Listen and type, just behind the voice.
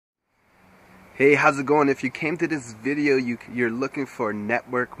Hey, how's it going? If you came to this video, you're looking for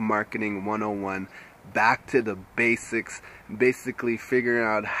Network Marketing 101, back to the basics, basically figuring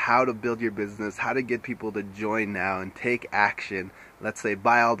out how to build your business, how to get people to join now and take action. Let's say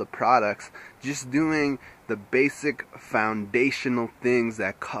buy all the products, just doing the basic foundational things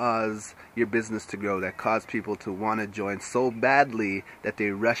that cause your business to grow, that cause people to want to join so badly that they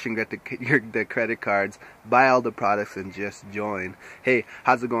rush and get the credit cards, buy all the products and just join. Hey,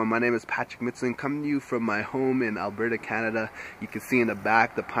 how's it going? My name is Patrick Mitzlin, coming to you from my home in Alberta, Canada. You can see in the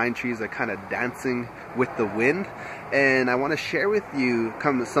back the pine trees are kind of dancing with the wind, and I want to share with you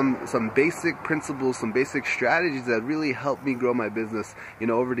some basic principles, some basic strategies that really helped me grow my business. You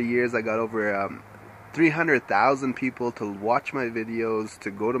know, over the years I got over 300,000 people to watch my videos, to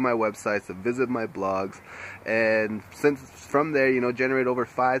go to my websites, to visit my blogs, and since from there, you know, generate over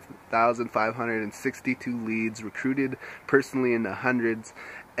 5,562 leads, recruited personally in the hundreds,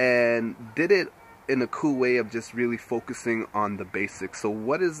 and did it in a cool way of just really focusing on the basics. So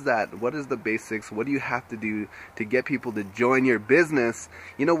what is that? What is the basics? What do you have to do to get people to join your business,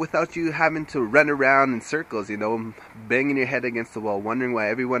 you know, without you having to run around in circles, you know, banging your head against the wall, wondering why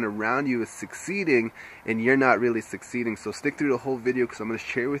everyone around you is succeeding and you're not really succeeding? So stick through the whole video, because I'm going to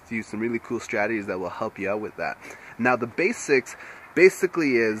share with you some really cool strategies that will help you out with that. Now, the basics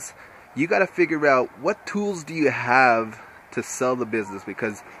basically is you got to figure out what tools do you have to sell the business,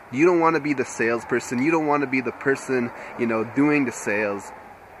 because you don't want to be the salesperson, you don't want to be the person, you know, doing the sales,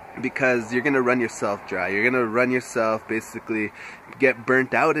 because you're going to run yourself dry. You're going to run yourself, basically get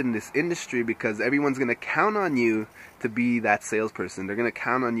burnt out in this industry, because everyone's going to count on you to be that salesperson. They're going to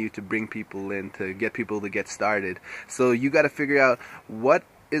count on you to bring people in, to get people to get started. So you got to figure out what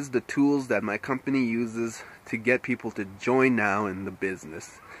is the tools that my company uses to get people to join now in the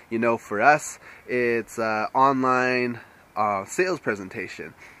business. You know, for us, it's online sales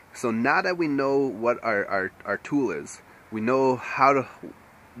presentation. So now that we know what our tool is, we know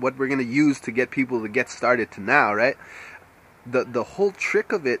what we're going to use to get people to get started to now, right? The whole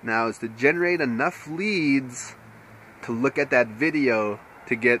trick of it now is to generate enough leads to look at that video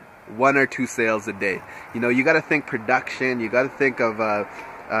to get 1 or 2 sales a day. You know, you got to think production. You got to think of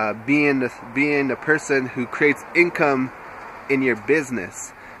being the person who creates income in your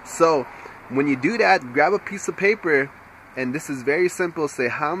business. So when you do that, grab a piece of paper. And this is very simple. Say,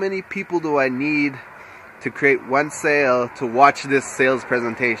 how many people do I need to create 1 sale to watch this sales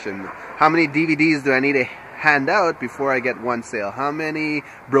presentation? How many DVDs do I need to hand out before I get 1 sale? How many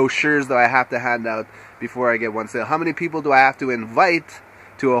brochures do I have to hand out before I get 1 sale? How many people do I have to invite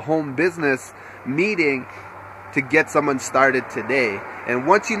to a home business meeting to get someone started today? And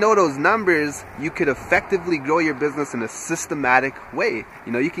once you know those numbers, you could effectively grow your business in a systematic way.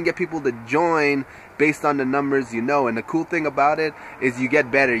 You know, you can get people to join based on the numbers you know. And the cool thing about it is you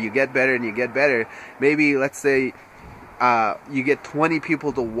get better, and you get better. Maybe, let's say, you get 20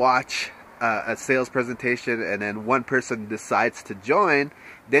 people to watch a sales presentation, and then 1 person decides to join.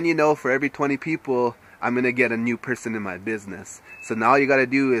 Then you know, for every 20 people, I'm going to get a new person in my business. So now all you got to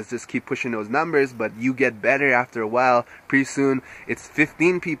do is just keep pushing those numbers, but you get better after a while. Pretty soon, it's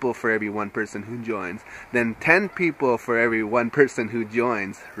 15 people for every 1 person who joins. Then 10 people for every 1 person who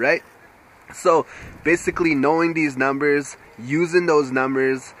joins, right? So basically knowing these numbers, using those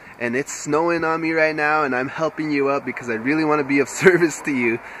numbers, and it's snowing on me right now, and I'm helping you out because I really want to be of service to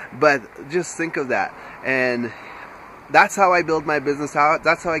you. But just think of that. And that's how I build my business out.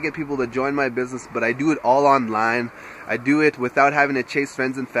 That's how I get people to join my business. But I do it all online. I do it without having to chase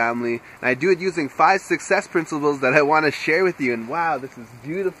friends and family. And I do it using 5 success principles that I want to share with you. And wow, this is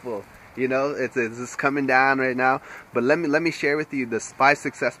beautiful. You know, it's just coming down right now. But let me share with you the 5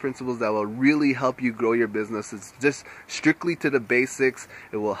 success principles that will really help you grow your business. It's just strictly to the basics.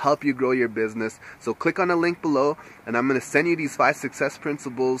 It will help you grow your business. So click on the link below, and I'm going to send you these 5 success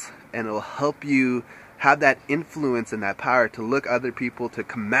principles, and it will help you have that influence and that power to look other people, to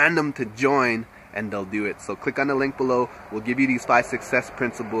command them to join, and they'll do it. So click on the link below. We'll give you these 5 success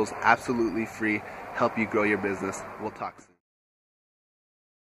principles absolutely free. Help you grow your business. We'll talk soon.